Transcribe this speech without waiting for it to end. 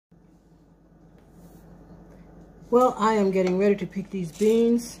Well, I am getting ready to pick these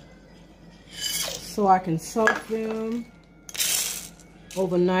beans so I can soak them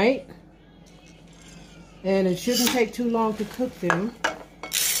overnight. And it shouldn't take too long to cook them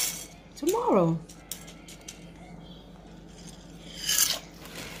tomorrow.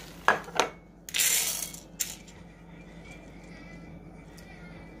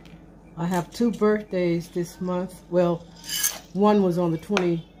 I have 2 birthdays this month. Well, one was on the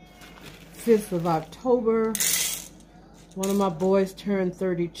 25th of October. One of my boys turned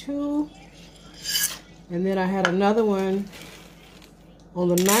 32. And then I had another one on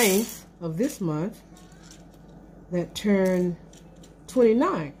the 9th of this month that turned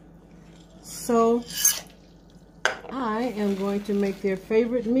 29. So I am going to make their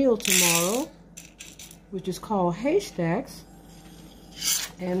favorite meal tomorrow, which is called Haystacks.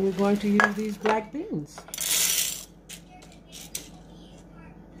 And we're going to use these black beans.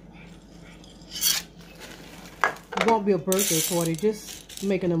 It won't be a birthday party, just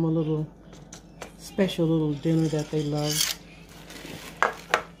making them a little special little dinner that they love.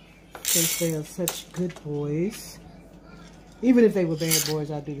 Since they are such good boys. Even if they were bad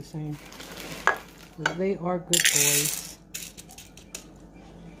boys, I'd do the same. But they are good boys.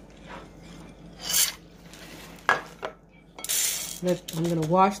 I'm going to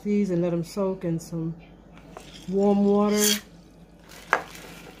wash these and let them soak in some warm water.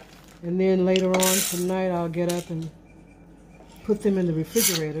 And then later on tonight, I'll get up and put them in the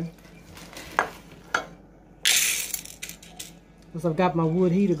refrigerator. Because I've got my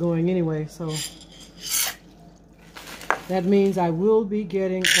wood heater going anyway, so that means I will be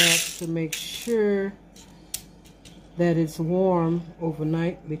getting up to make sure that it's warm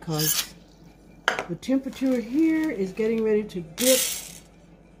overnight, because the temperature here is getting ready to dip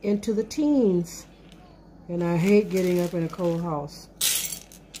into the teens. And I hate getting up in a cold house.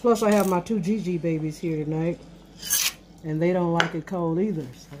 Plus I have my 2 GG babies here tonight. And they don't like it cold either.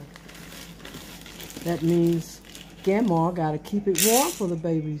 So that means Grandma got to keep it warm for the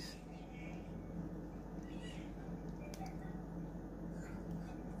babies.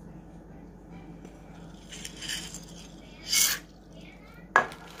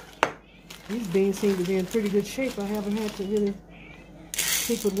 These beans seem to be in pretty good shape. I haven't had to really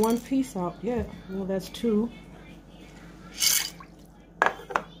pick with one piece out yet. Well, that's 2.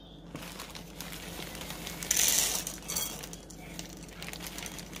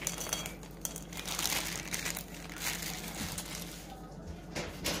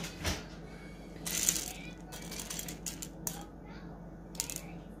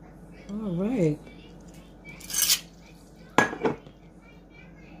 All right.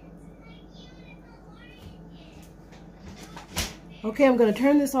 Okay, I'm going to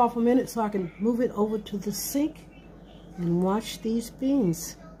turn this off a minute so I can move it over to the sink and wash these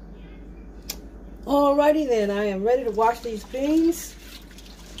beans. Alrighty then, I am ready to wash these beans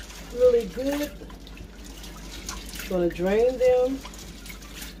really good. Going to drain them.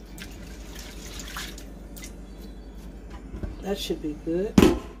 That should be good.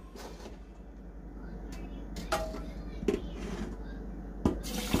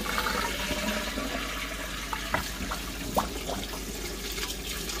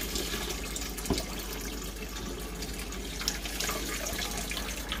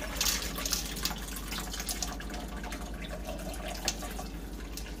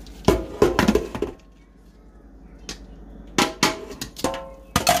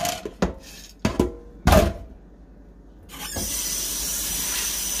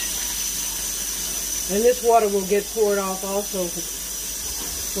 And this water will get poured off also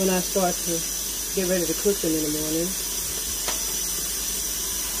when I start to get ready to cook them in the morning.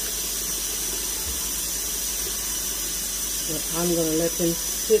 But I'm going to let them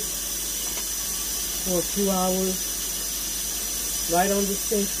sit for a few hours right on the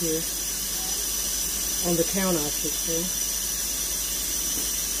sink here. On the counter, I should say.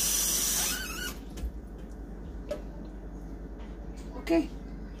 Okay.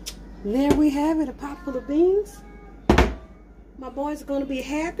 There we have it, a pot full of beans. My boys are going to be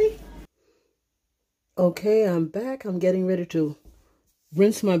happy. Okay, I'm back. I'm getting ready to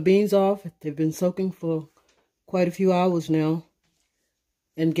rinse my beans off. They've been soaking for quite a few hours now.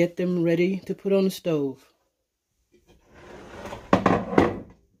 And get them ready to put on the stove.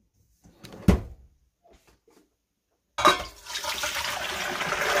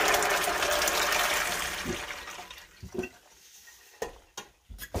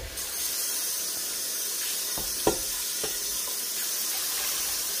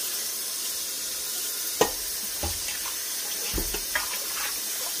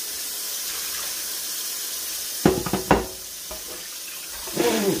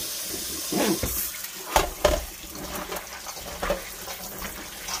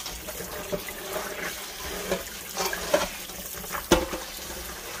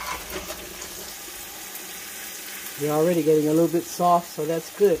 They're already getting a little bit soft, so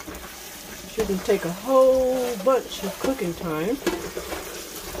that's good. Shouldn't take a whole bunch of cooking time.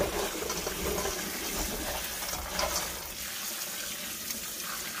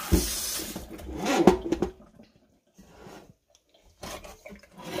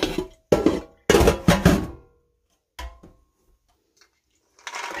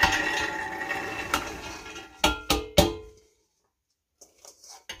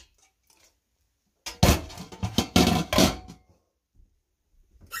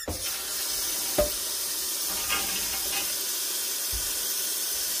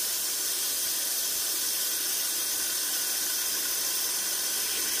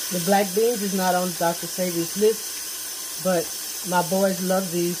 The black beans is not on Dr. Sabi's list, but my boys love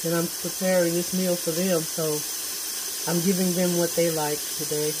these, and I'm preparing this meal for them, so I'm giving them what they like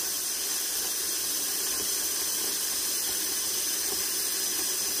today.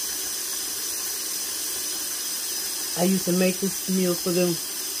 I used to make this meal for them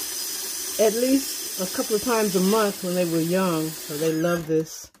at least a couple of times a month when they were young, so they love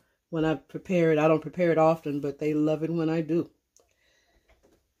this when I prepare it. I don't prepare it often, but they love it when I do.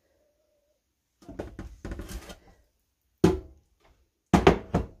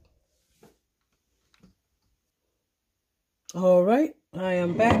 All right, I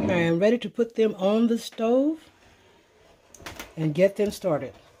am back. I am ready to put them on the stove and get them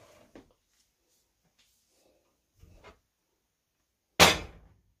started.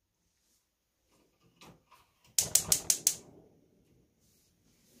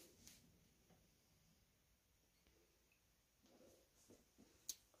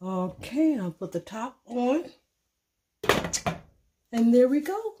 Okay, I'll put the top on. And there we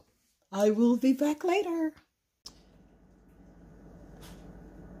go. I will be back later.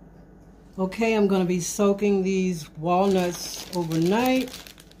 Okay, I'm going to be soaking these walnuts overnight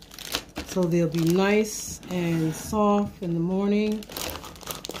so they'll be nice and soft in the morning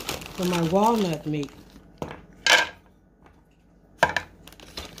for my walnut meat.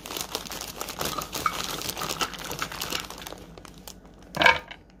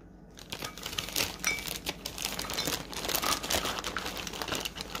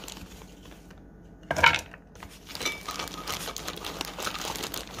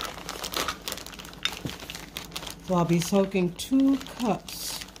 So I'll be soaking 2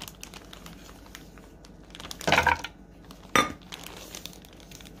 cups.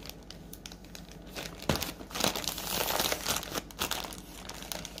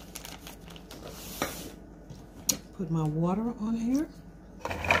 Put my water on here.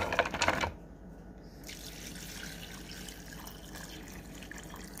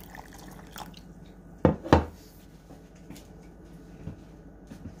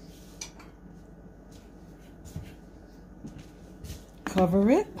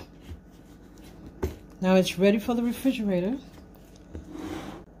 Cover it. Now it's ready for the refrigerator.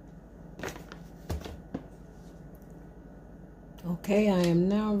 Okay, I am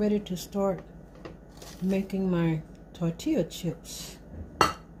now ready to start making my tortilla chips.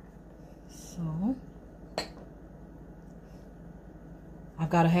 So I've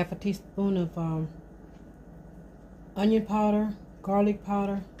got a half a teaspoon of onion powder, garlic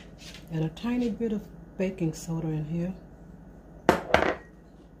powder, and a tiny bit of baking soda in here.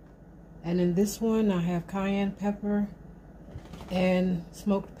 And in this one, I have cayenne pepper and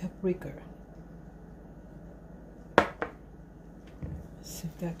smoked paprika.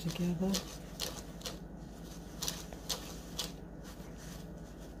 Sift that together.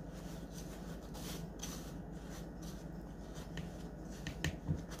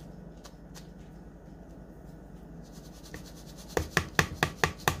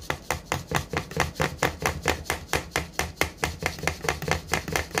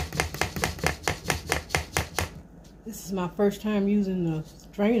 This is my first time using the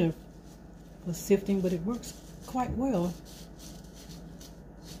strainer for sifting, but it works quite well.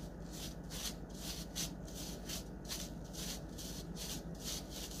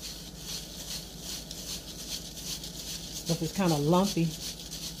 Stuff is kind of lumpy,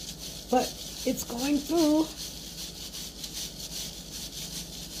 but it's going through.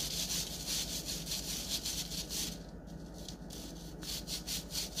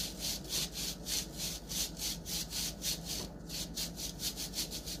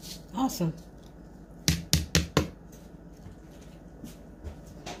 Awesome.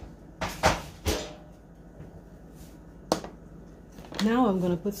 Now I'm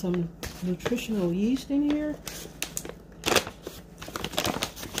going to put some nutritional yeast in here.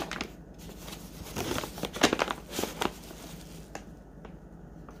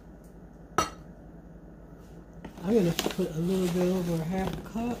 I'm going to put a little bit over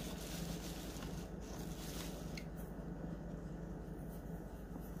 1/2 cup.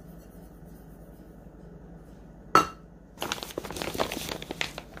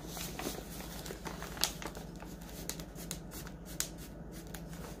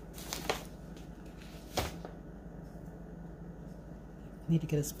 Need to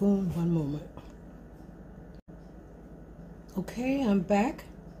get a spoon. One moment. Okay, I'm back.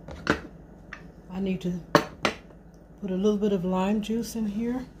 I need to put a little bit of lime juice in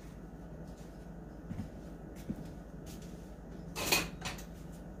here.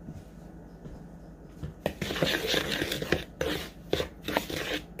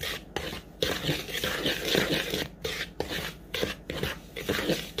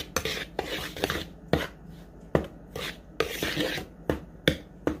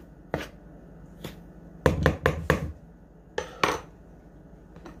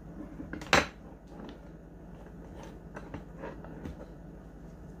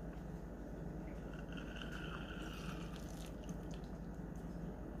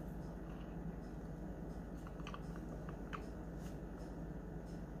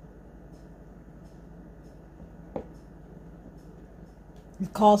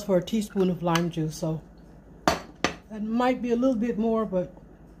 It calls for a teaspoon of lime juice, so that might be a little bit more, but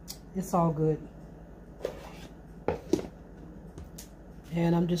it's all good.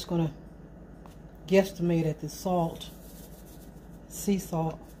 And I'm just going to guesstimate at the salt, sea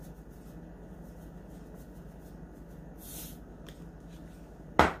salt.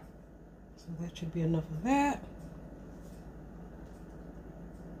 So that should be enough of that.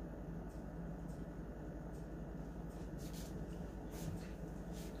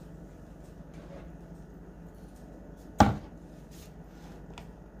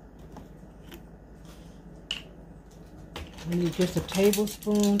 I need just a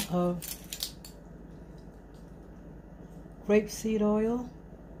tablespoon of grapeseed oil.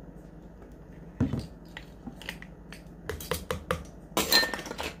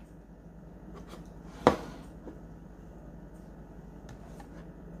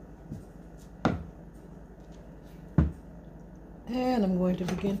 And I'm going to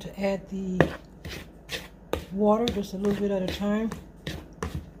begin to add the water just a little bit at a time.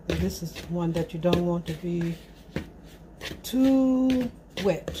 And this is one that you don't want to be too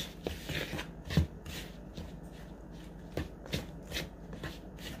wet.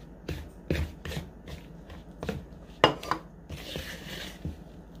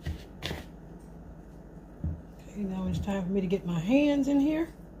 Okay, now it's time for me to get my hands in here.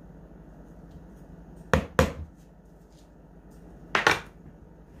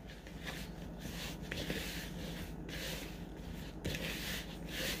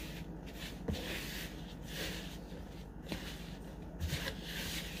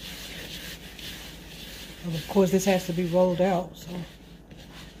 Of course, this has to be rolled out, so.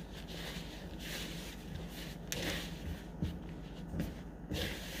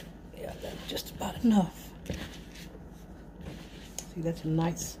 Yeah, that's just about enough. See, that's a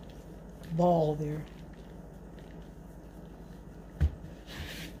nice ball there.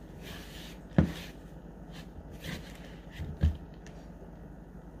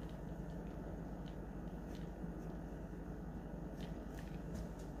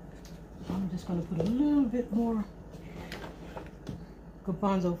 I'm just going to put a little bit more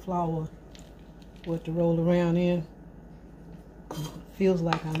garbanzo flour for it to roll around in. It feels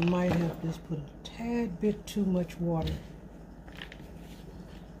like I might have just put a tad bit too much water.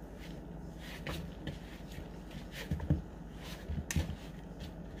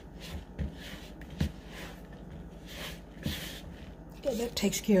 So that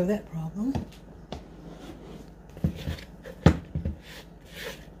takes care of that problem.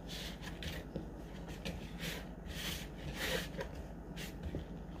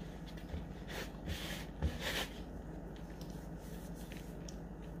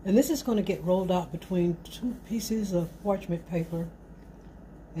 And this is going to get rolled out between two pieces of parchment paper,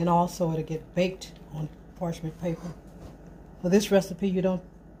 and also it'll get baked on parchment paper. For this recipe, you don't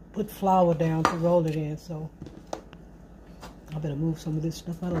put flour down to roll it in, so I better move some of this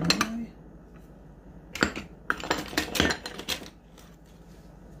stuff out of the way.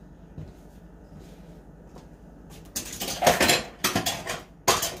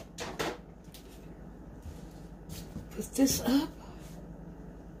 Put this up.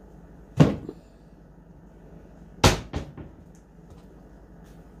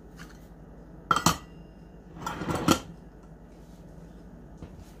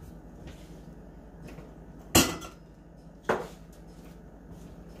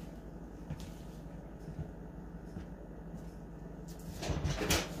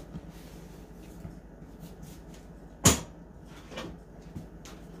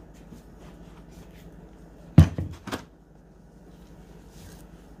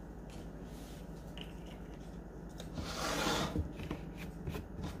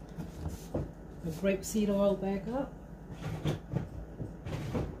 The grapeseed oil back up.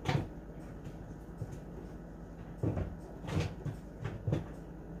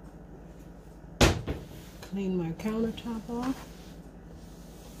 clean my countertop off.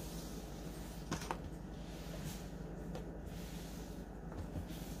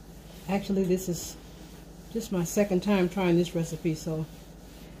 Actually, this is just my second time trying this recipe, so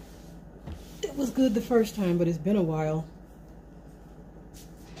it was good the first time, but it's been a while.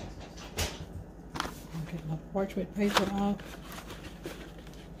 I'll get my parchment paper off.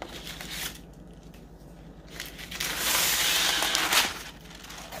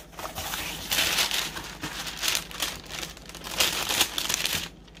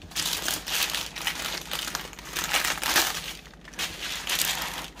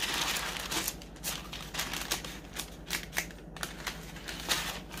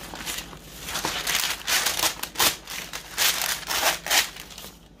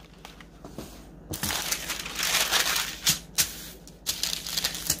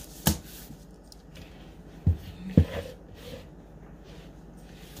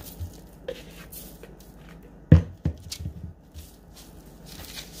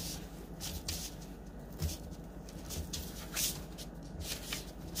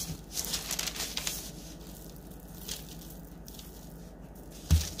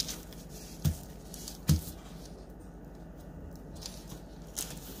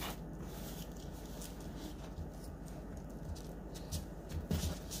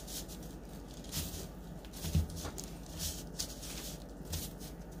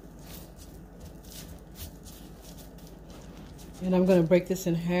 And I'm going to break this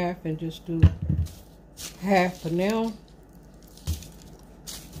in half and just do half for now.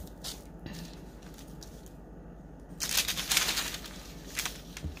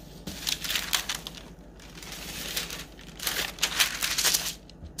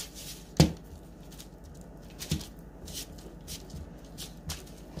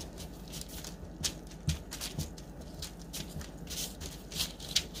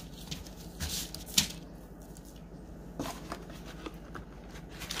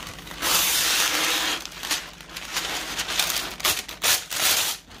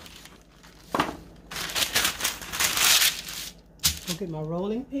 Get my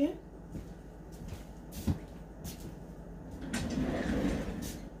rolling pin.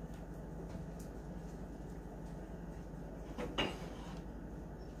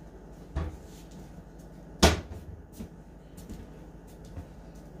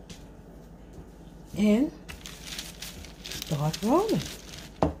 And start rolling.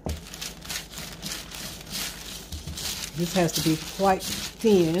 This has to be quite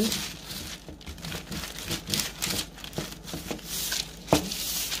thin.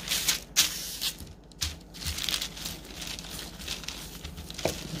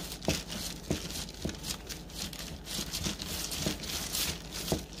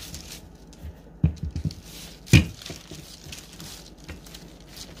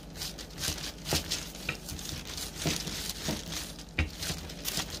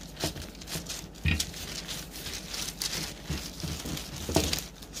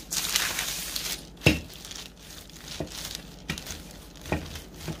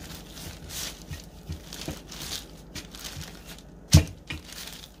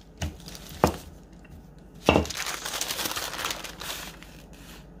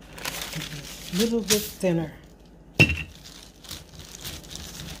 A little bit thinner.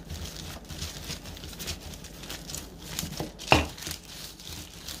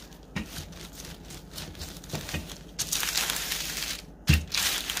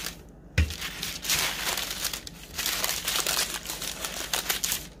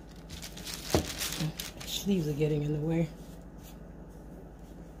 Sleeves are getting in the way.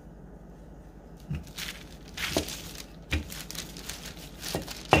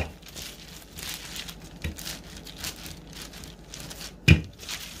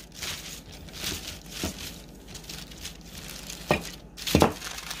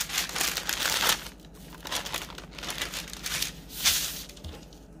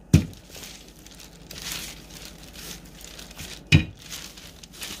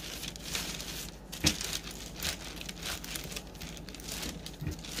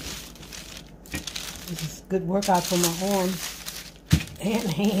 This is a good workout for my arms and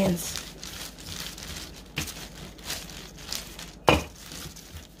hands.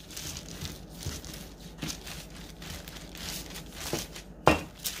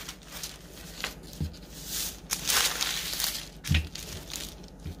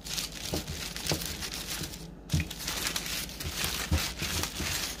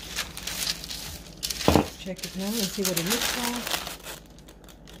 Check it now and see what it looks like.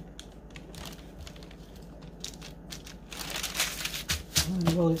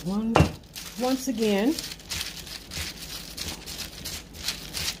 Roll it once again.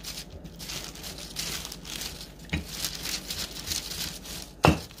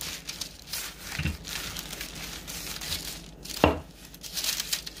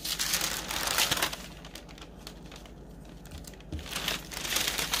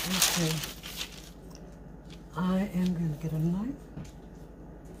 Okay. I am going to get a knife.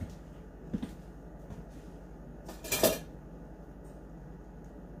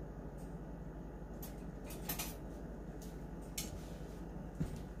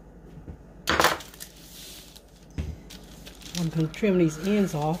 I'm going to trim these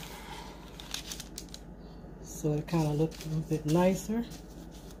ends off so it kind of looks a little bit nicer.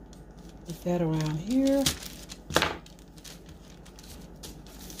 Put that around here.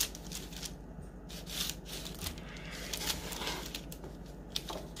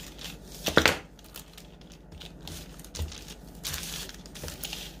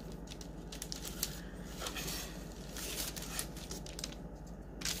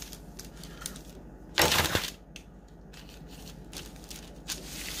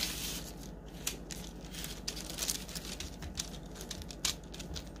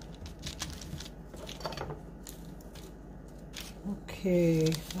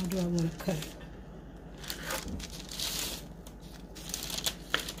 Okay, how do I want to cut it?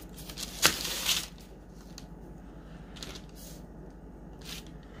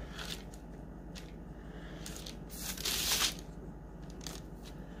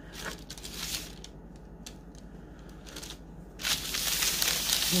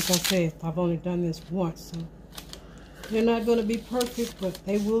 Like I said, I've only done this once, so they're not going to be perfect, but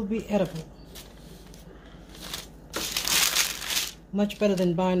they will be edible. Much better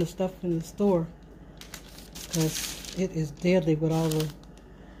than buying the stuff in the store, because it is deadly with all the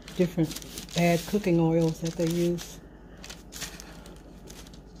different bad cooking oils that they use.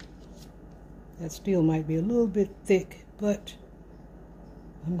 That steel might be a little bit thick, but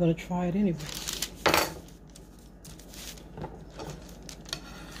I'm going to try it anyway.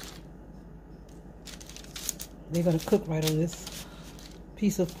 They're going to cook right on this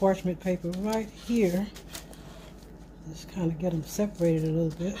piece of parchment paper right here. Just kind of get them separated a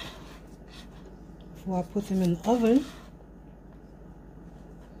little bit before I put them in the oven.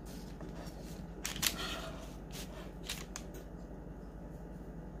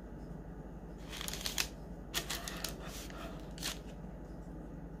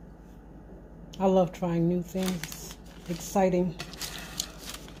 I love trying new things. It's exciting.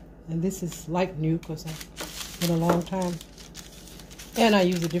 And this is like new because I've been a long time. And I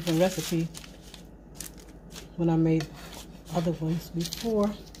use a different recipe when I made other ones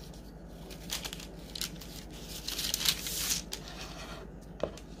before.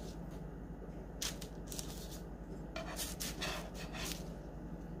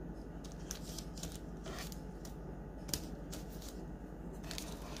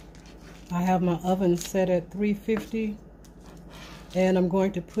 I have my oven set at 350, and I'm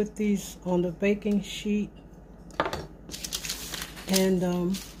going to put these on the baking sheet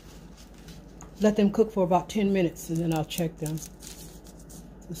and let them cook for about 10 minutes, and then I'll check them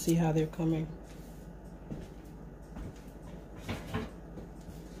to see how they're coming.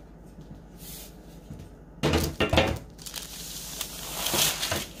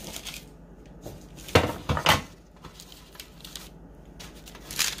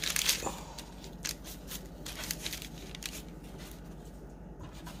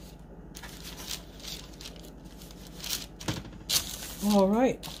 All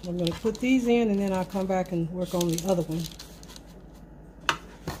right, I'm going to put these in, and then I'll come back and work on the other one.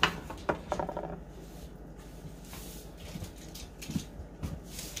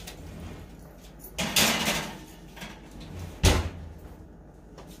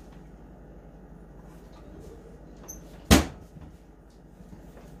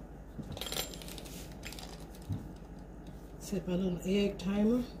 Set my little egg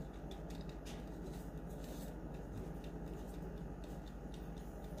timer.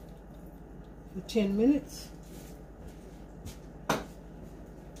 For 10 minutes.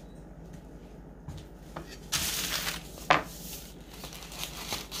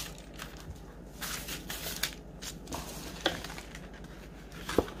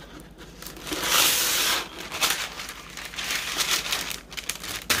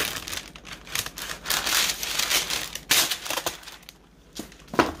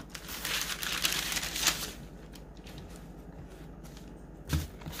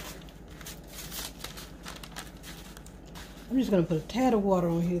 I'm just going to put a tad of water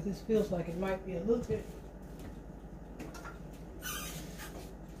on here. This feels like it might be a little bit.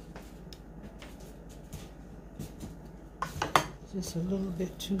 Just a little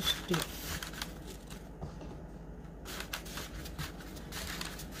bit too stiff.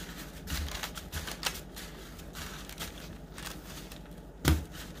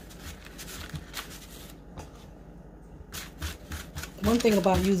 One thing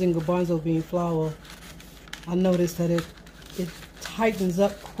about using garbanzo bean flour, I noticed that it tightens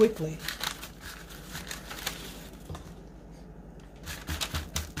up quickly.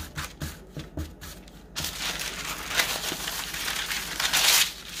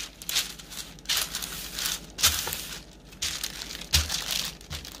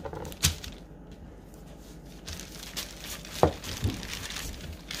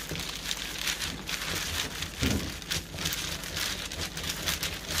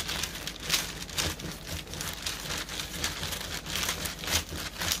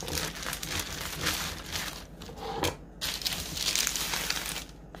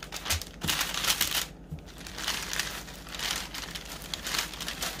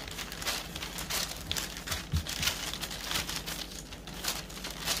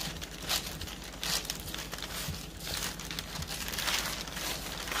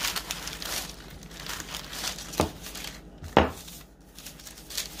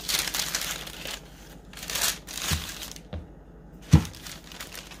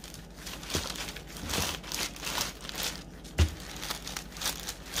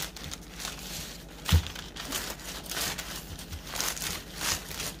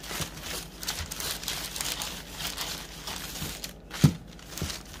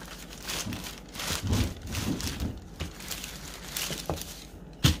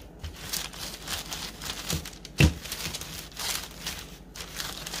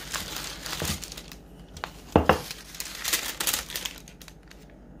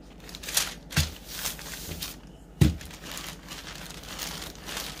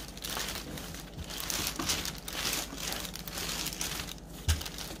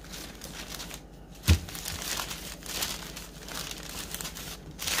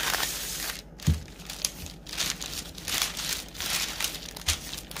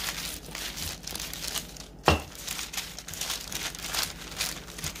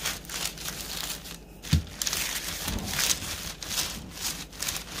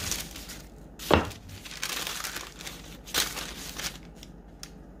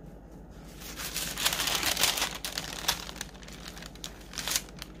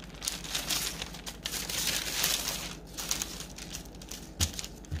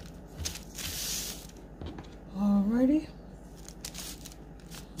 Alrighty,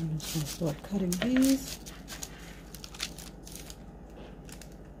 I'm just going to start cutting these.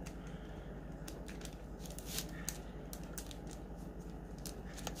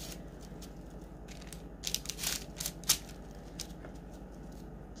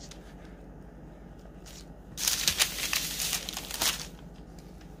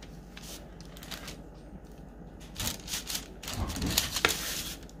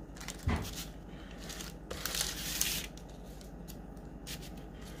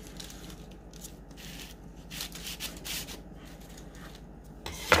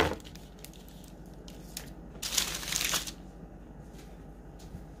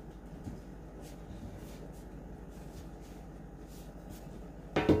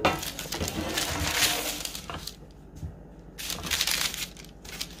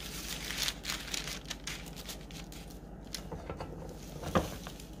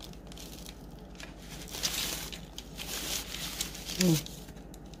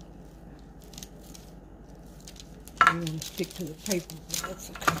 I want to stick to the paper, but that's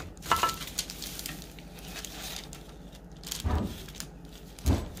okay.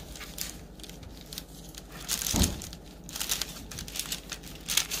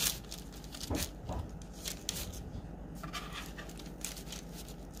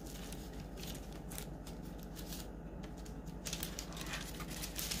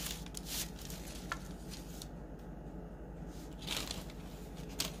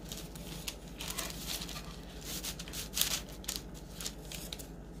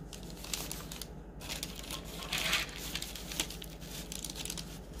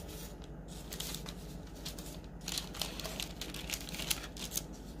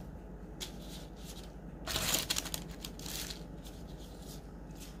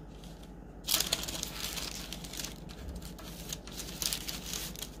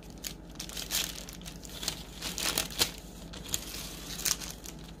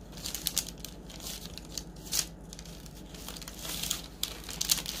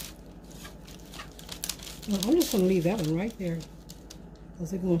 Well, I'm just going to leave that one right there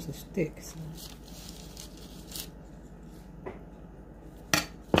because it wants to stick. So.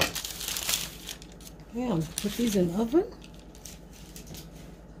 Yeah, I'm going to put these in the oven.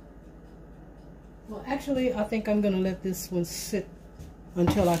 Well, actually, I think I'm going to let this one sit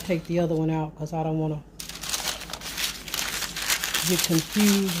until I take the other one out because I don't want to get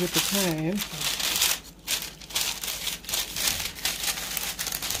confused with the time.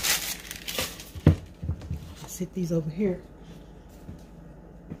 Sit these over here.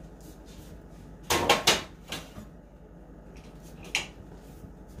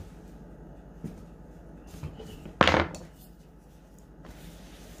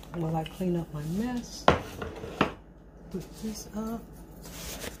 while I clean up my mess. Put this up.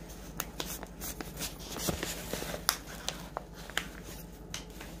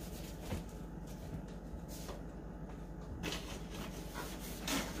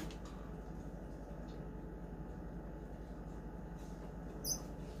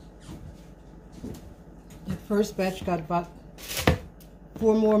 The first batch got about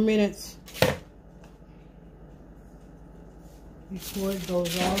 4 more minutes before it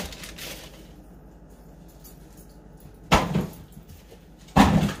goes off.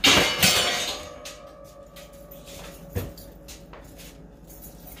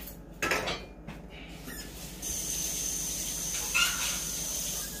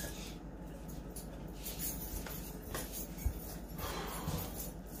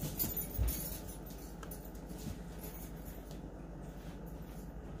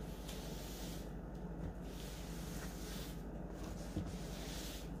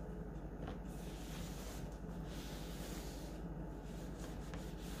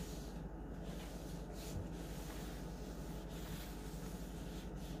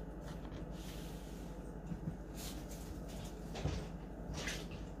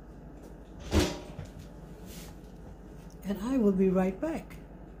 And I will be right back.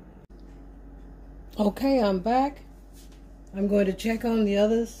 Okay, I'm back. I'm going to check on the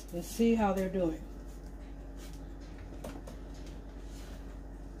others and see how they're doing.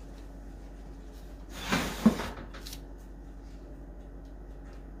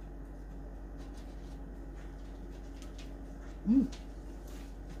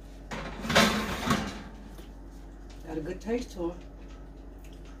 Got a good taste to them.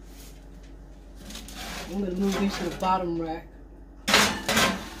 I'm going to move these to the bottom rack.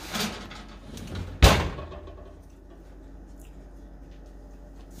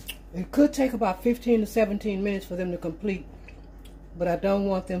 It could take about 15 to 17 minutes for them to complete, but I don't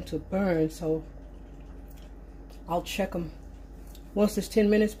want them to burn, so I'll check them. Once it's 10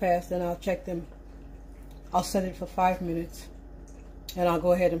 minutes past, then I'll check them. I'll set it for 5 minutes, and I'll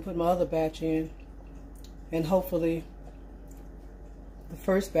go ahead and put my other batch in, and hopefully the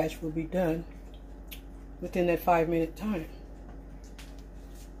first batch will be done within that 5-minute time.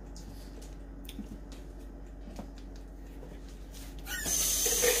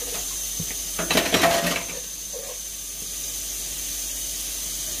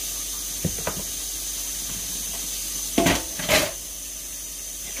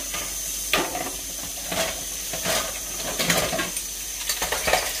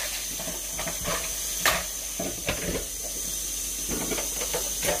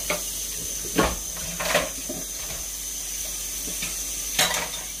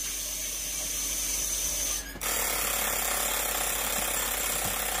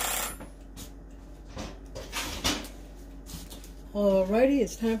 Alrighty,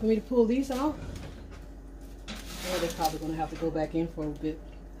 it's time for me to pull these out. Oh, they're probably going to have to go back in for a bit,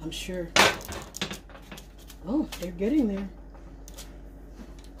 I'm sure. Oh, they're getting there.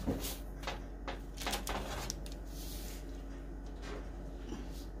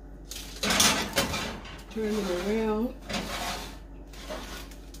 Turn them around.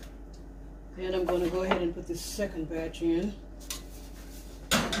 And I'm going to go ahead and put this second batch in.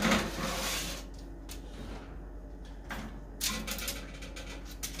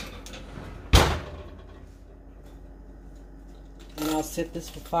 And I'll set this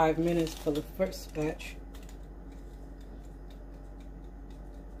for 5 minutes for the first batch.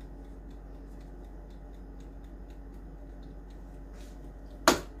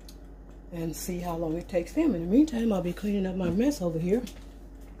 And see how long it takes them. In the meantime, I'll be cleaning up my mess over here.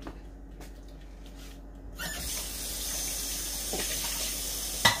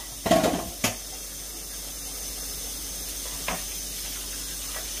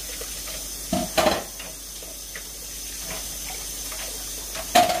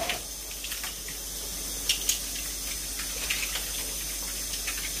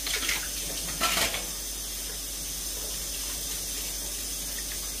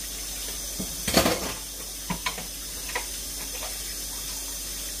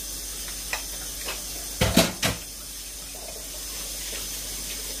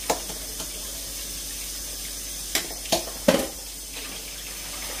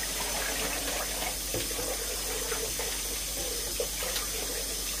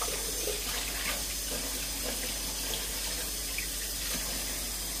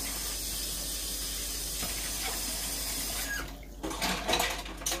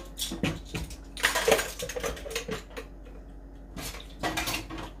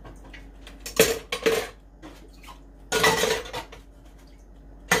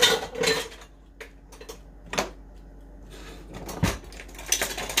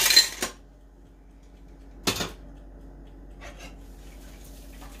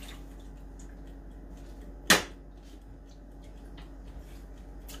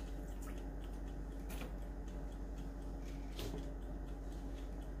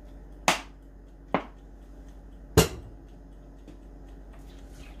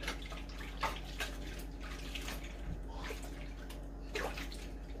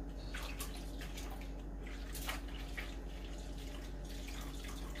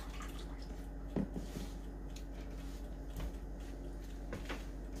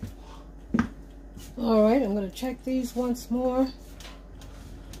 All right, I'm going to check these once more.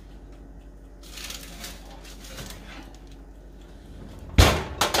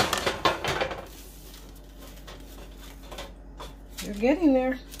 You're getting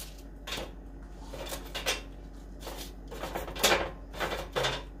there.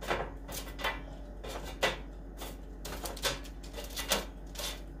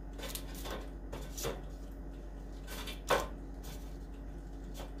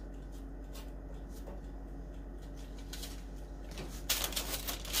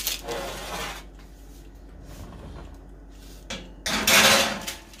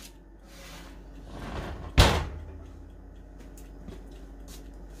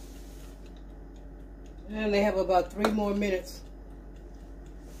 And they have about 3 more minutes,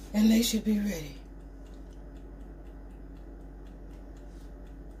 and they should be ready.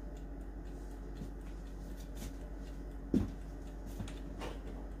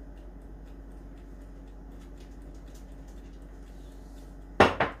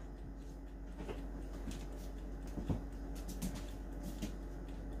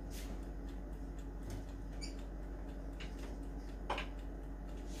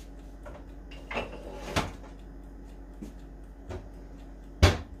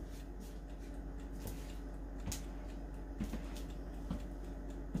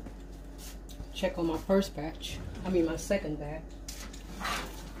 Check on my first batch. My second batch.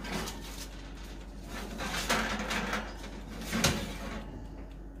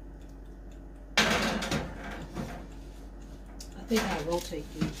 I think I'll rotate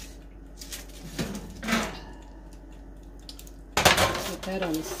these. Put that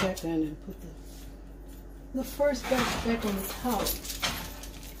on the second and put the first batch back on the top.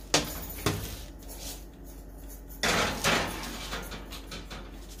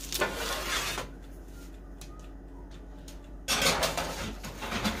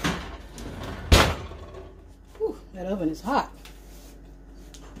 That oven is hot.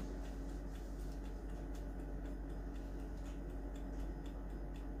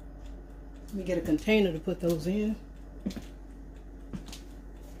 Let me get a container to put those in.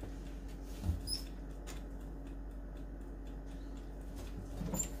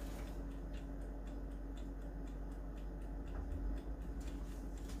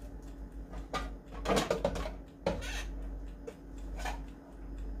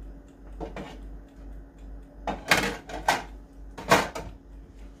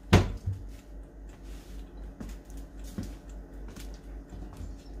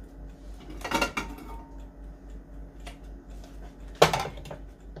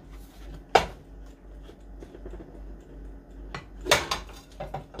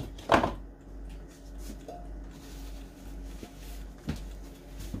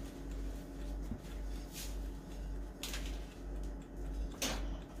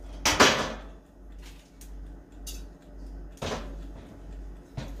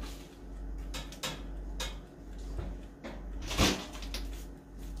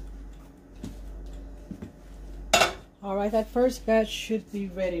 All right, that first batch should be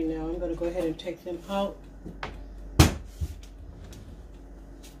ready now. I'm going to go ahead and take them out.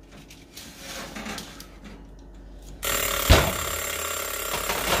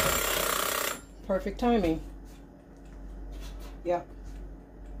 Perfect timing. Yep.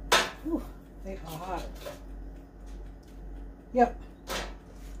 Whew, they are hot. Yep,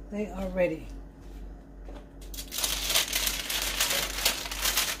 they are ready.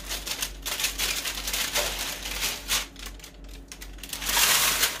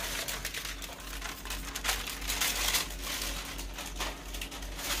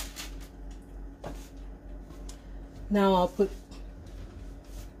 Now I'll put,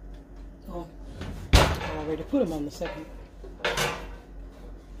 oh, I already put them on the second.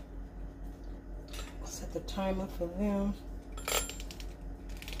 Set the timer for them.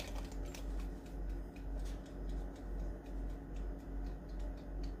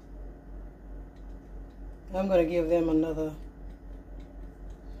 I'm going to give them another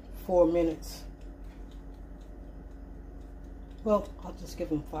 4 minutes. Well, I'll just give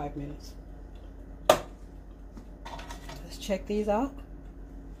them 5 minutes. Check these out.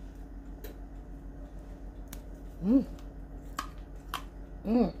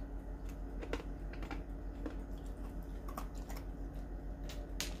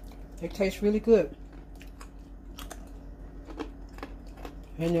 They taste really good.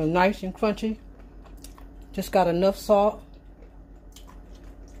 And they're nice and crunchy. Just got enough salt.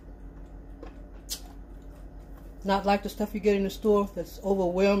 Not like the stuff you get in the store that's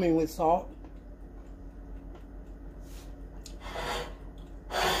overwhelming with salt.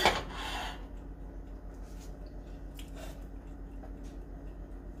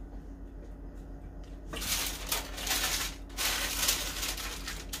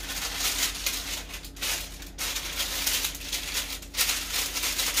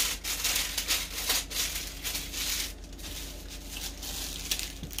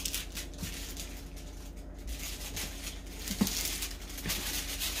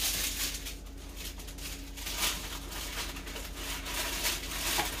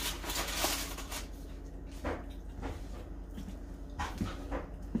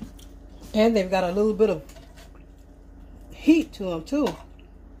 And they've got a little bit of heat to them too,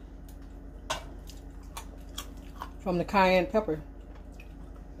 from the cayenne pepper.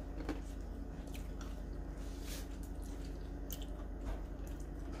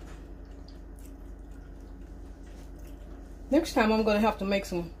 Next time I'm going to have to make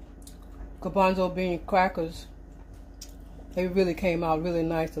some garbanzo bean crackers. They really came out really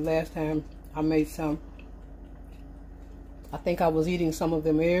nice the last time I made some. I think I was eating some of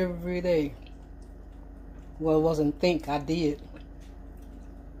them every day. Well, it wasn't think, I did.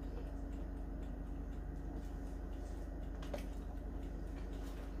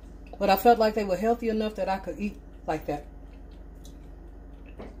 But I felt like they were healthy enough that I could eat like that.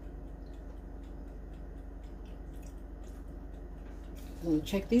 I'm going to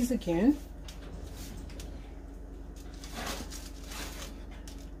check these again.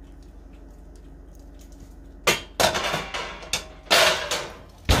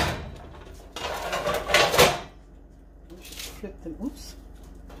 Flip them. Oops.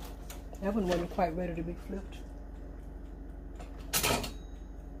 That one wasn't quite ready to be flipped.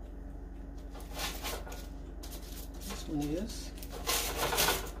 This one is.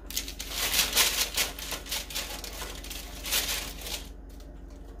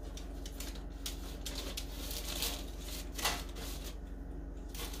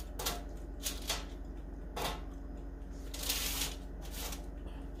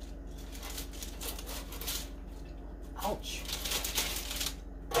 Ouch.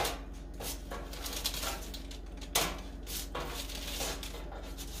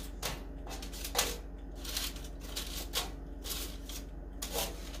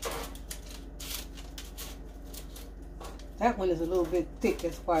 That one is a little bit thick,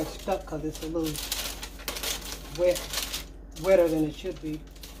 that's why it's stuck, because it's a little wetter than it should be.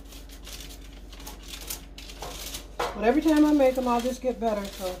 But every time I make them, I'll just get better,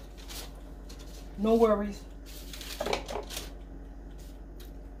 so no worries.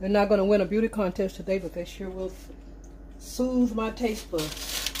 They're not going to win a beauty contest today, but they sure will soothe my taste buds.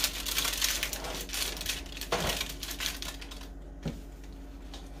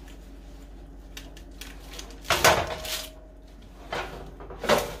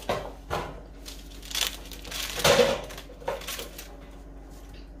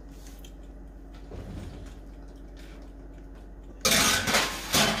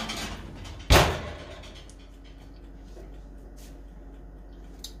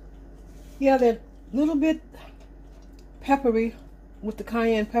 Yeah, they're a little bit peppery with the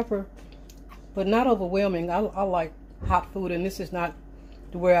cayenne pepper, but not overwhelming. I like hot food, and this is not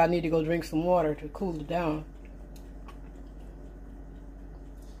to where I need to go drink some water to cool it down.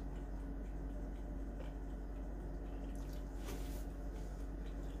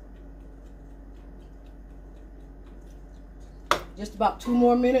 Just about 2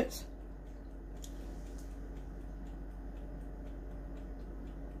 more minutes.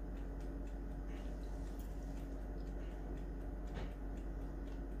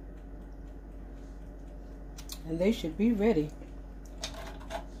 And they should be ready.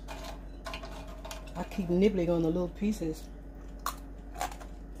 I keep nibbling on the little pieces.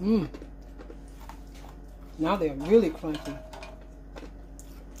 Now they're really crunchy.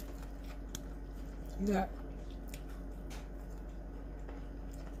 See that?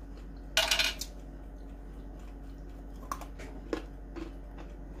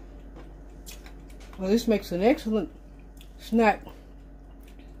 Well, this makes an excellent snack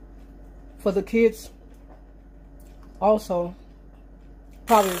for the kids. Also,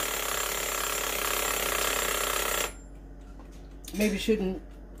 probably maybe shouldn't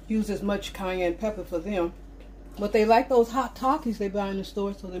use as much cayenne pepper for them, but they like those hot Takis they buy in the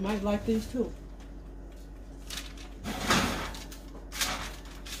store, so they might like these too.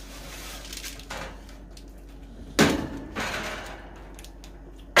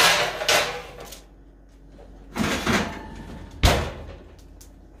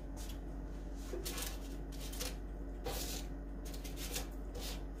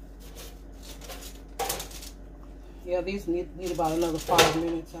 Yeah, these need about another 5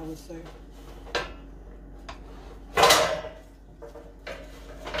 minutes, I would say.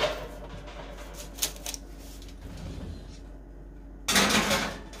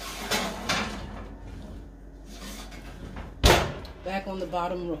 Back on the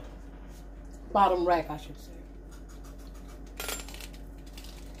bottom rack, I should say.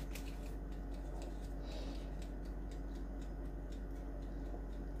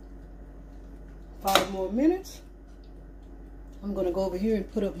 Five more minutes. I'm going to go over here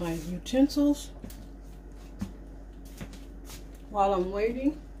and put up my utensils while I'm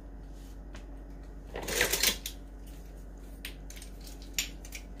waiting.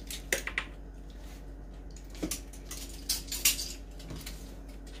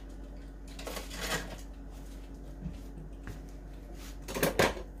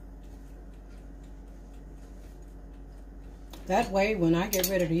 That way, when I get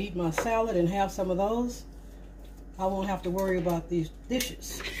ready to eat my salad and have some of those, I won't have to worry about these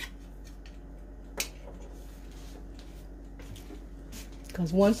dishes.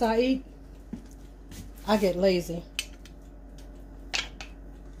 Because once I eat, I get lazy.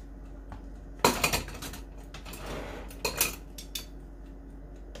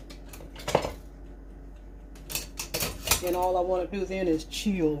 And all I want to do then is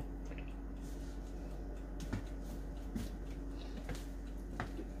chill.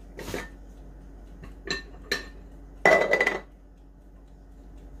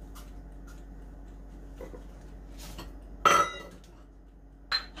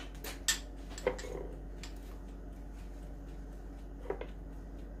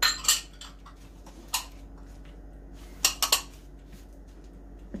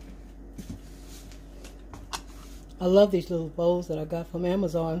 I love these little bowls that I got from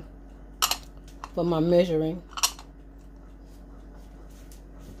Amazon for my measuring.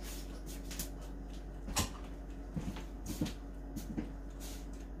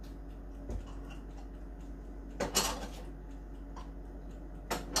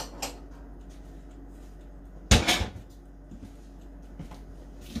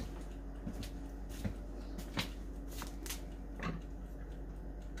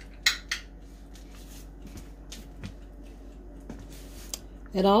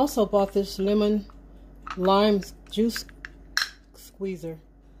 And I also bought this lemon lime juice squeezer.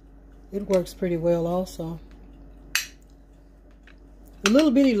 It works pretty well also. The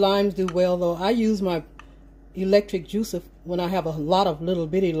little bitty limes do well though. I use my electric juicer when I have a lot of little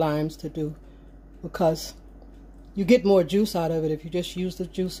bitty limes to do, because you get more juice out of it if you just use the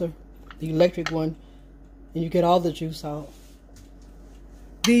juicer, the electric one, and you get all the juice out.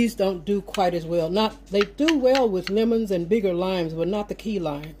 These don't do quite as well. They do well with lemons and bigger limes, but not the key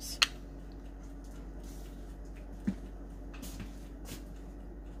limes.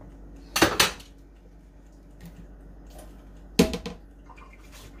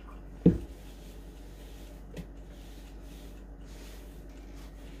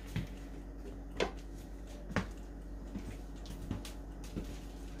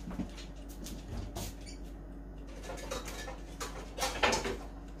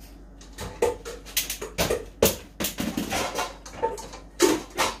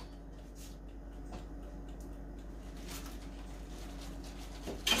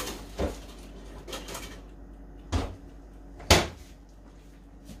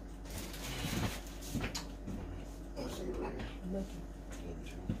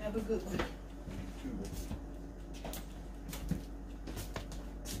 Have a good one.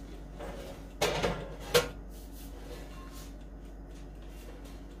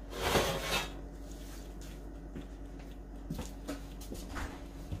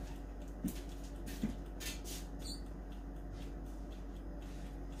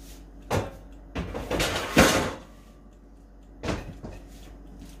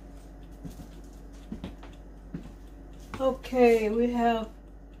 Okay, we have,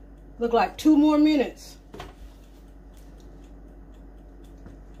 look like 2 more minutes.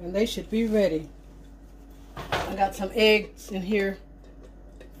 And they should be ready. I got some eggs in here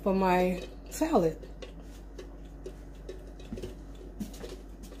for my salad.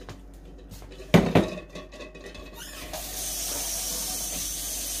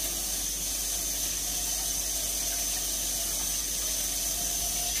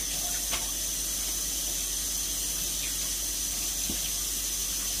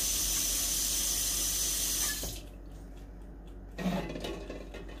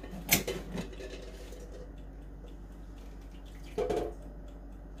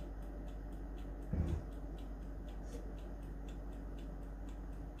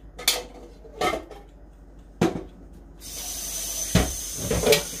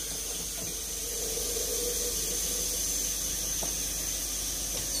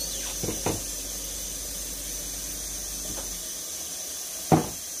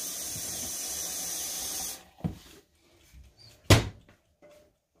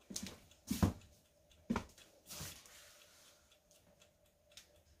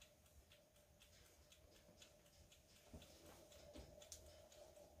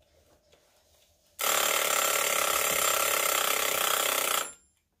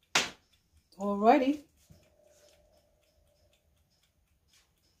 Alrighty.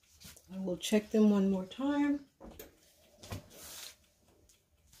 I will check them one more time.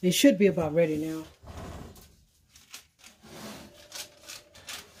 They should be about ready now.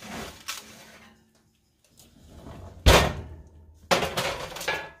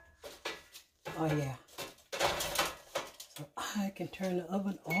 Oh yeah. So I can turn the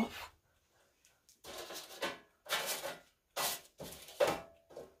oven off.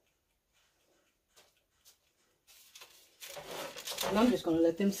 And I'm just going to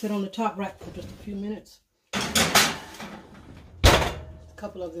let them sit on the top rack for just a few minutes. A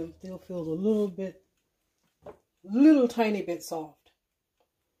couple of them still feel a little tiny bit soft.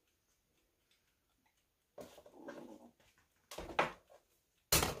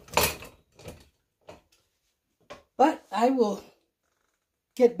 But I will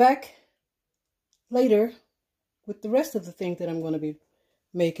get back later with the rest of the things that I'm going to be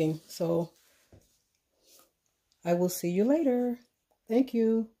making. So I will see you later. Thank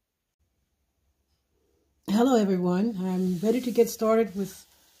you. Hello everyone. I'm ready to get started with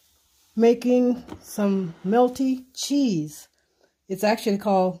making some melty cheese. It's actually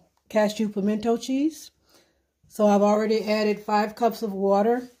called cashew pimento cheese. So I've already added 5 cups of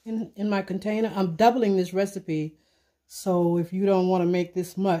water in my container. I'm doubling this recipe. So if you don't want to make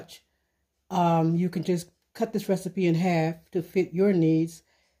this much, you can just cut this recipe in half to fit your needs.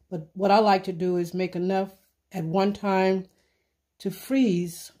 But what I like to do is make enough at one time to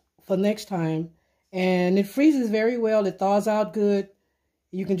freeze for next time. And it freezes very well. It thaws out good.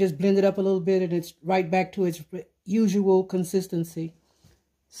 You can just blend it up a little bit and it's right back to its usual consistency.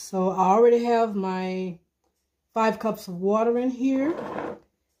 So I already have my 5 cups of water in here.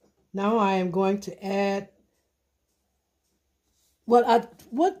 Now I am going to add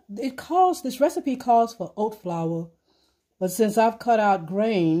this recipe calls for oat flour, but since I've cut out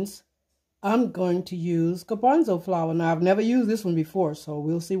grains, I'm going to use garbanzo flour. Now I've never used this one before, so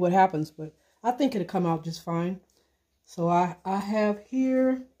we'll see what happens, but I think it'll come out just fine. So I have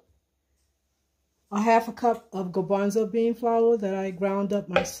here a 1/2 cup of garbanzo bean flour that I ground up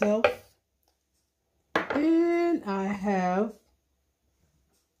myself. And I have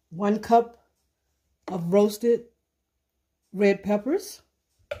 1 cup of roasted red peppers.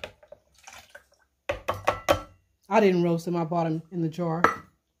 I didn't roast them, I bought them in the jar.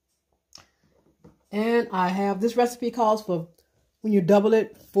 And I have, this recipe calls for, when you double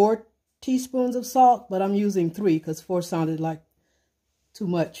it, 4 teaspoons of salt, but I'm using 3 because 4 sounded like too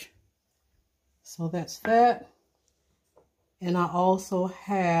much. So that's that. And I also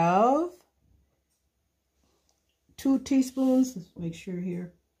have 2 teaspoons, let's make sure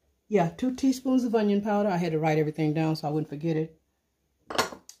here. Yeah, 2 teaspoons of onion powder. I had to write everything down so I wouldn't forget it.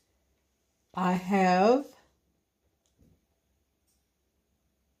 I have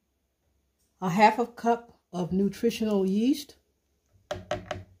a 1/2 cup of nutritional yeast.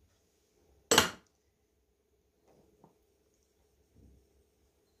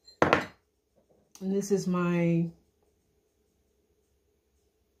 And this is my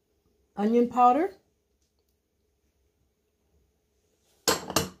onion powder.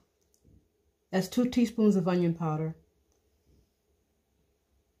 That's 2 teaspoons of onion powder.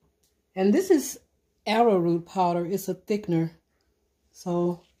 And this is arrowroot powder. It's a thickener.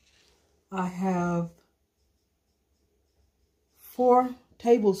 So I have 4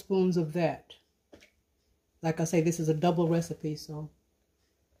 tablespoons of that. Like I say, this is a double recipe, so.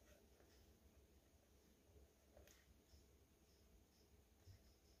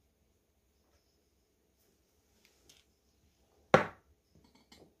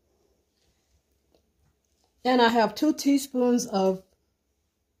 And I have 2 teaspoons of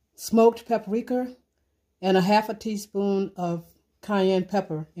smoked paprika and a 1/2 teaspoon of cayenne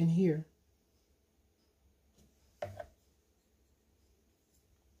pepper in here.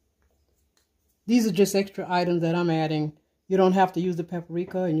 These are just extra items that I'm adding. You don't have to use the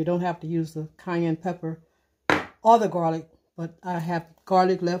paprika and you don't have to use the cayenne pepper or the garlic, but I have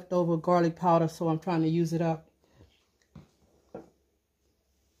garlic leftover, garlic powder, so I'm trying to use it up.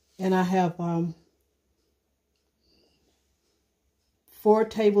 And I have 4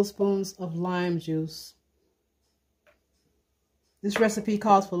 tablespoons of lime juice. This recipe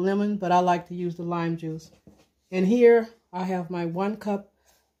calls for lemon, but I like to use the lime juice. And here I have my 1 cup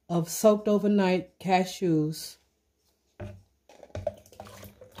of soaked overnight cashews.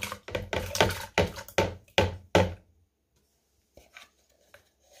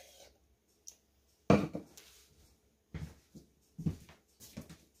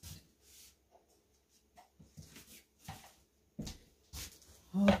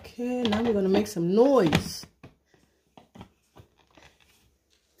 Okay, now we're going to make some noise.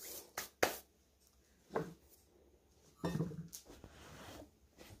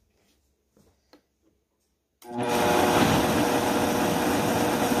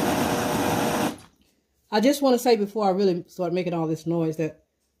 I just want to say before I really start making all this noise that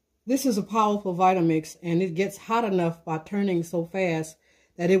this is a powerful Vitamix, and it gets hot enough by turning so fast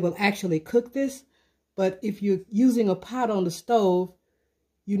that it will actually cook this. But if you're using a pot on the stove,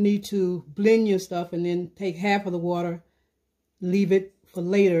 you need to blend your stuff and then take half of the water, leave it for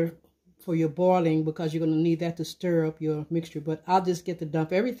later for your boiling, because you're going to need that to stir up your mixture. But I'll just get to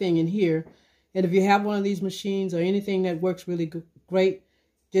dump everything in here. And if you have one of these machines or anything that works really great,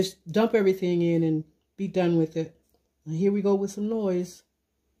 just dump everything in and be done with it. And here we go with some noise.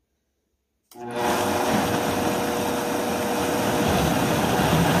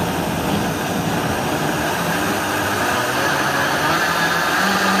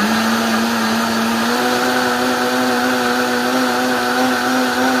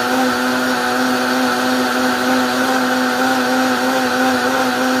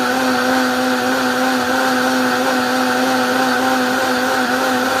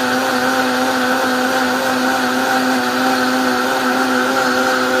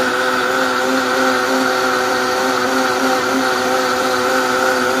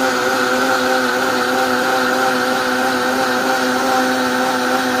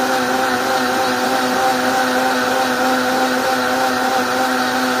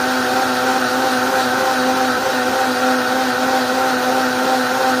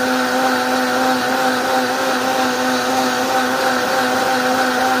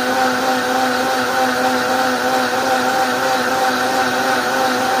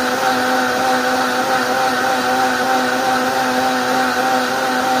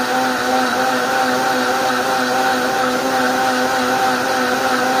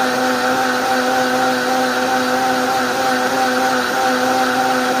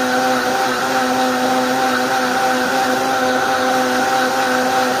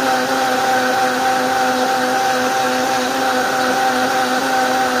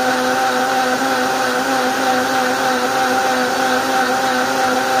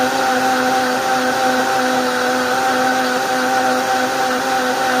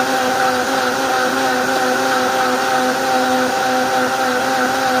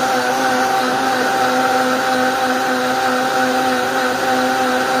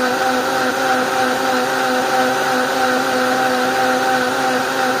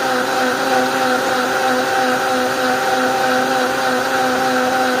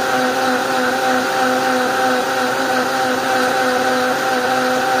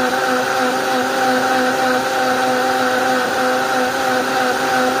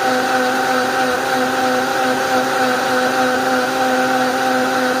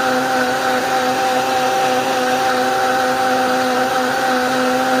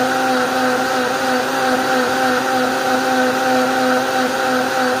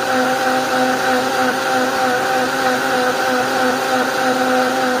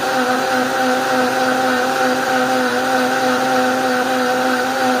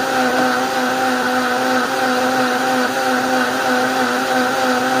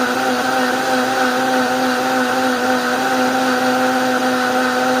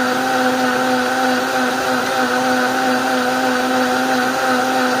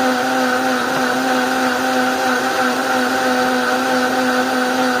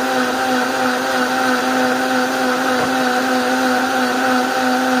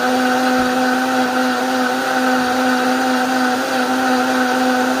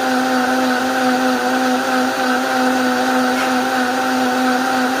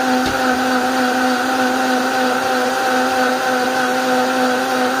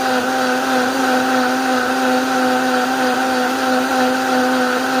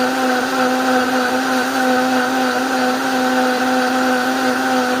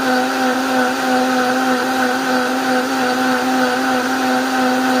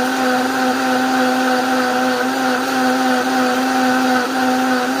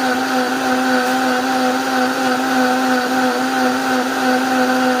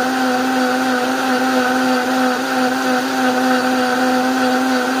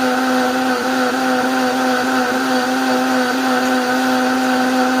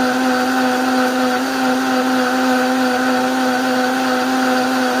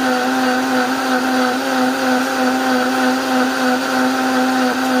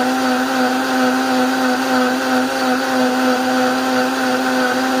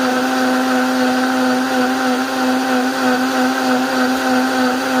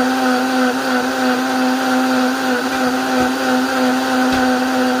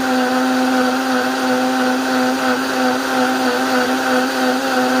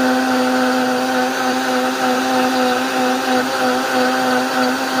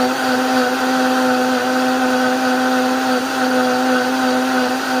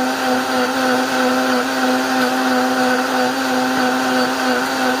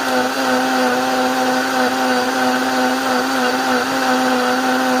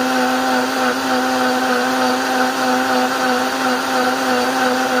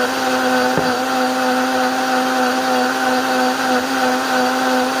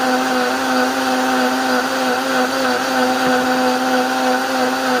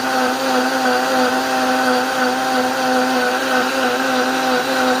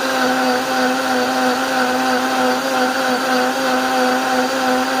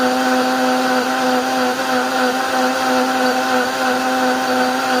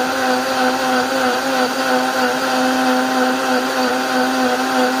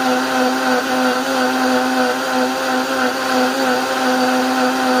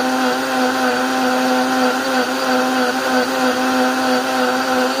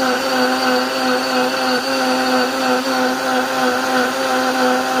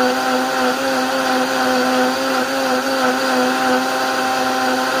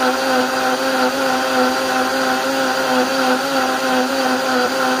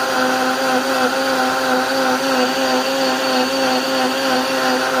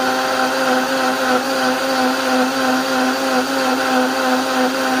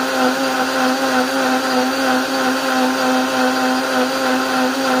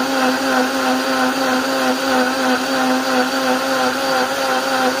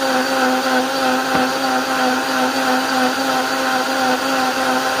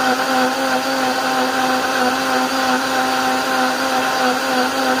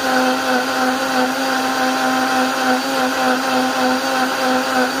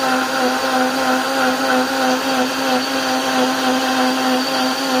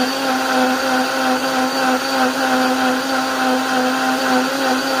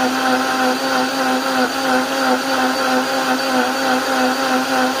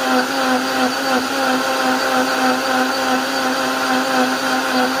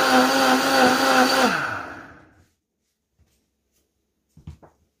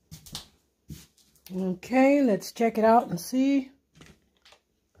 Okay, let's check it out and see.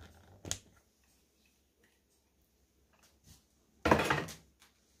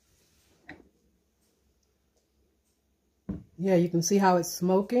 Yeah, you can see how it's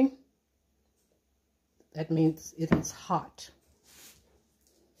smoking. That means it is hot.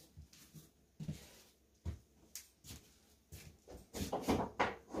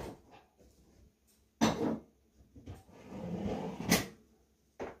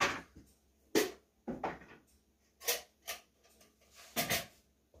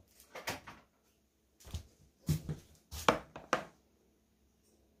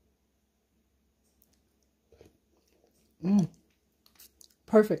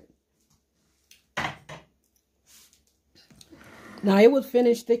 Perfect. Now it would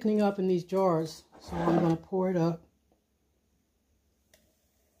finish thickening up in these jars, so I'm going to pour it up.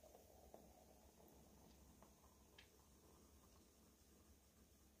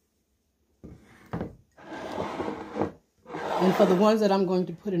 And for the ones that I'm going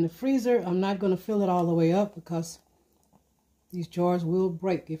to put in the freezer, I'm not going to fill it all the way up because these jars will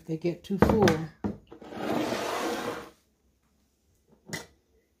break if they get too full.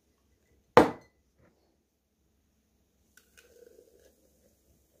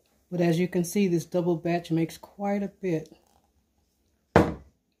 But as you can see, this double batch makes quite a bit.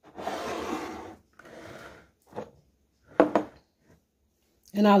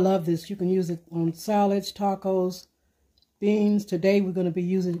 And I love this. You can use it on salads, tacos, beans. Today we're going to be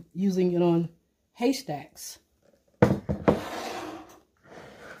using it on haystacks. And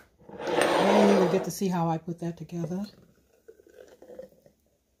you will get to see how I put that together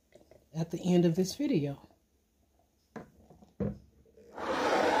at the end of this video.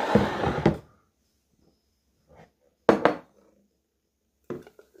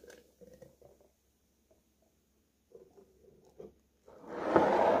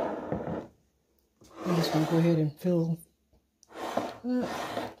 I'm just going to go ahead and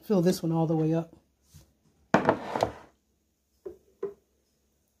fill this one all the way up.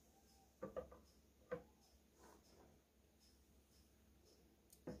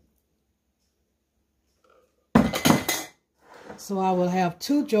 So I will have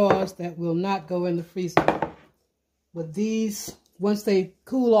 2 jars that will not go in the freezer. But these, once they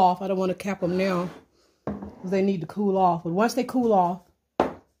cool off, I don't want to cap them now because they need to cool off. But once they cool off,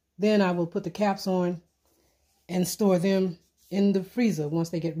 then I will put the caps on and store them in the freezer once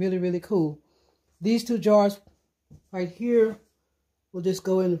they get really, really cool. These 2 jars right here will just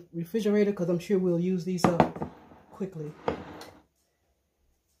go in the refrigerator because I'm sure we'll use these up quickly.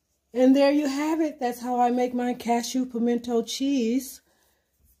 And there you have it. That's how I make my cashew pimento cheese.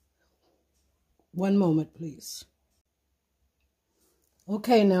 One moment, please.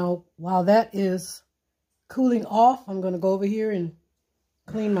 Okay, now while that is cooling off, I'm going to go over here and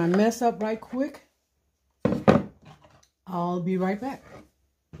clean my mess up right quick. I'll be right back.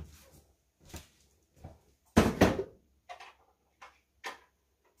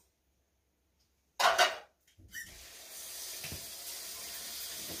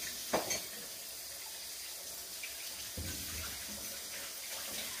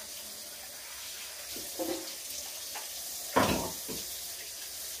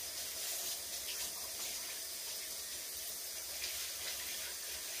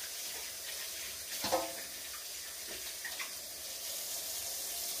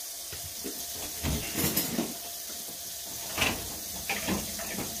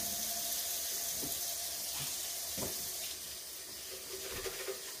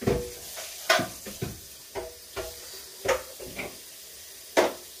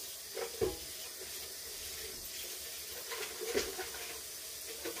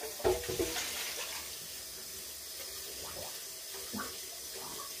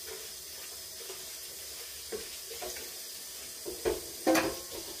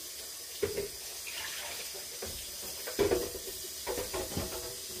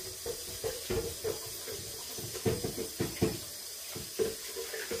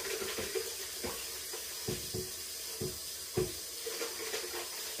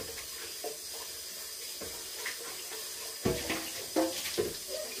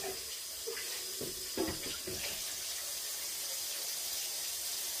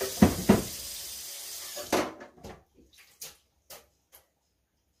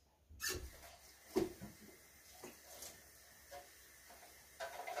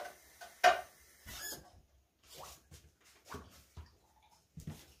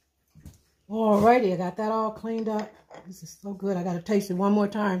 Alrighty, I got that all cleaned up. This is so good. I got to taste it one more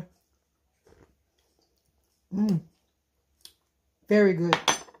time. Very good.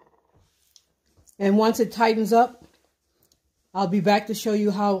 And once it tightens up, I'll be back to show you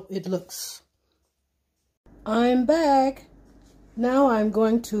how it looks. I'm back. Now I'm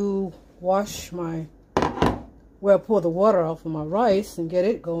going to wash my, well, pour the water off of my rice and get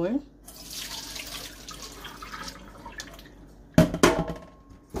it going.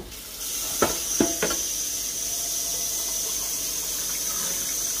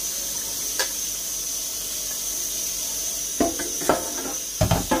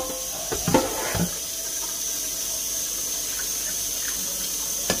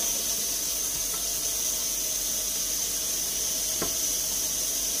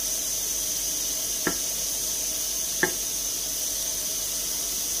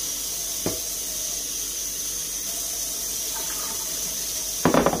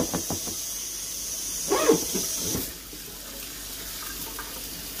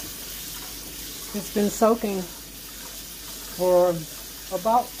 It's been soaking for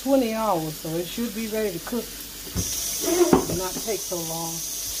about 20 hours, so it should be ready to cook and not take so long.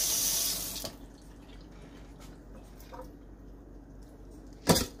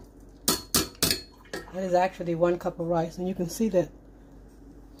 That is actually 1 cup of rice, and you can see that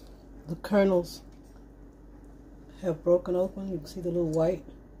the kernels have broken open. You can see the little white.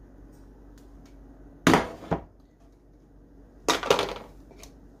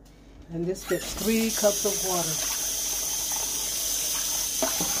 And this gets 3 cups of water.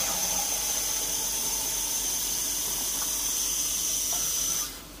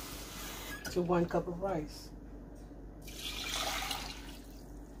 To 1 cup of rice.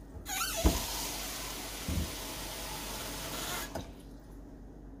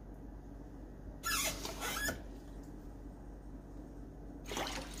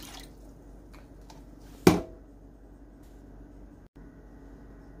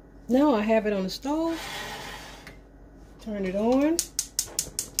 Now I have it on the stove. Turn it on.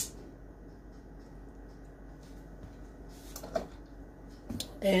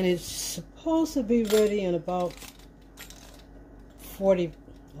 And it's supposed to be ready in about 40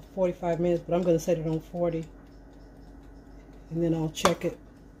 or 45 minutes, but I'm going to set it on 40. And then I'll check it.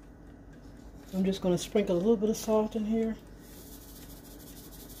 I'm just going to sprinkle a little bit of salt in here.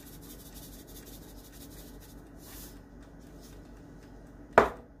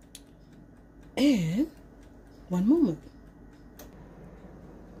 And 1 moment.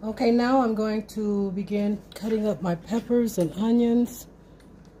 Okay, now I'm going to begin cutting up my peppers and onions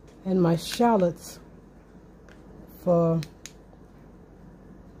and my shallots for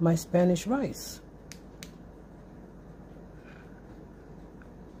my Spanish rice.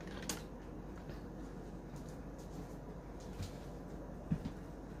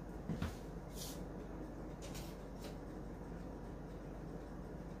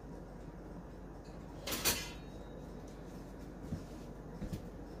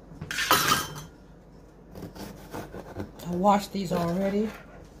 I washed these already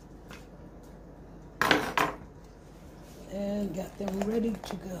and got them ready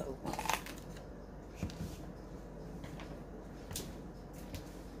to go.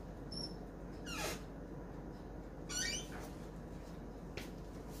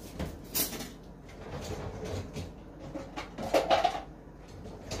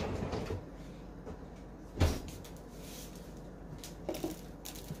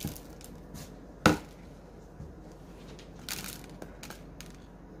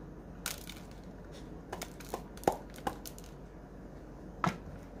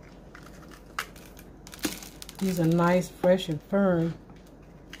 These are nice, fresh, and firm.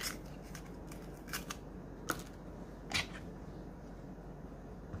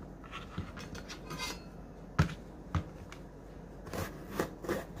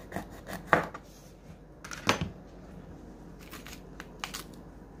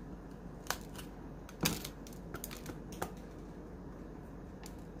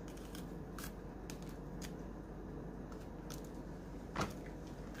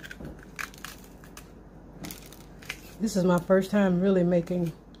 This is my first time really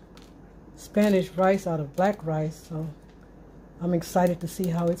making Spanish rice out of black rice, so I'm excited to see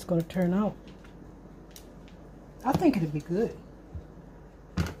how it's going to turn out. I think it'll be good.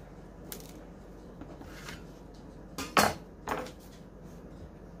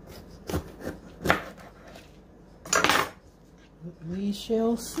 We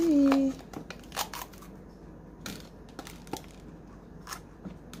shall see.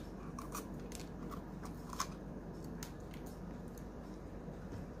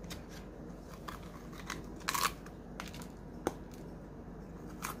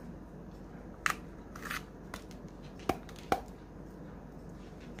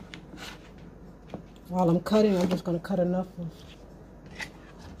 While I'm cutting, I'm just going to cut enough of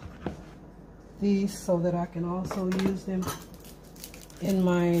these so that I can also use them in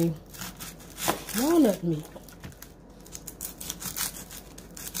my walnut meat.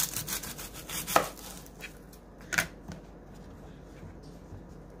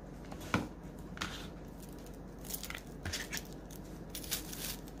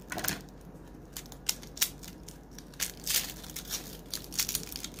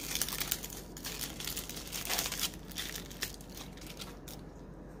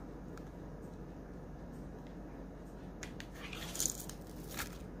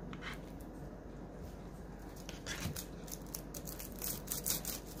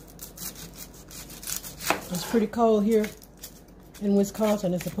 It's pretty cold here in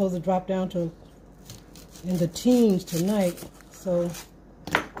Wisconsin. It's supposed to drop down to in the teens tonight. So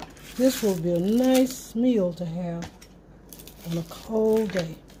this will be a nice meal to have on a cold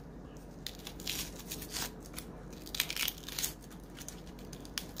day.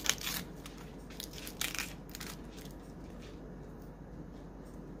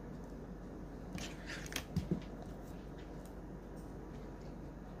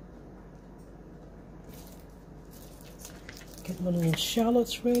 Get my little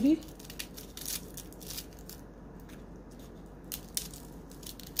shallots ready.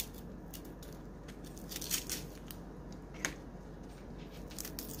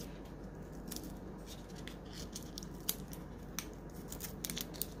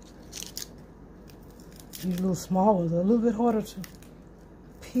 These little small ones are a little bit harder to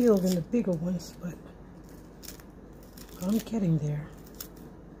peel than the bigger ones, but I'm getting there.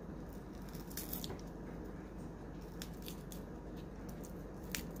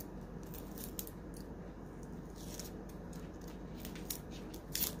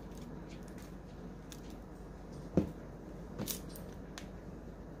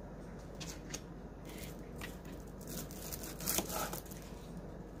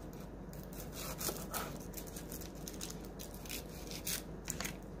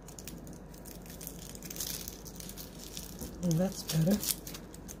 Oh, that's better.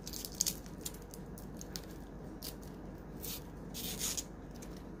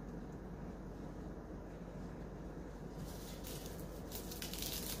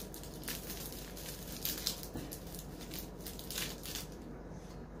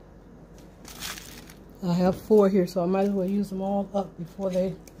 I have 4 here, so I might as well use them all up before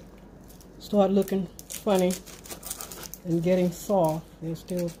they start looking funny and getting soft. They're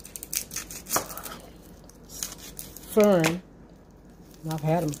still firm. I've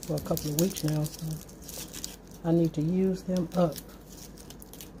had them for a couple of weeks now, so I need to use them up.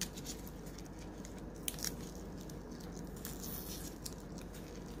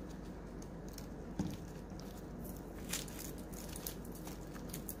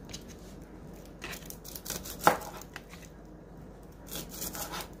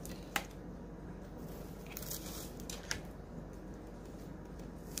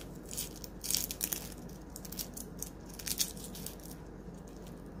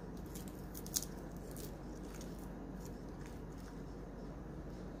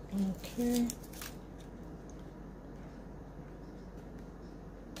 Okay.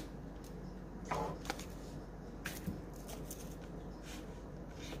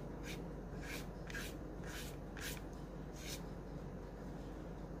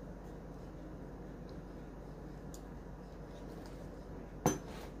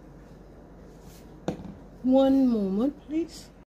 One moment, please.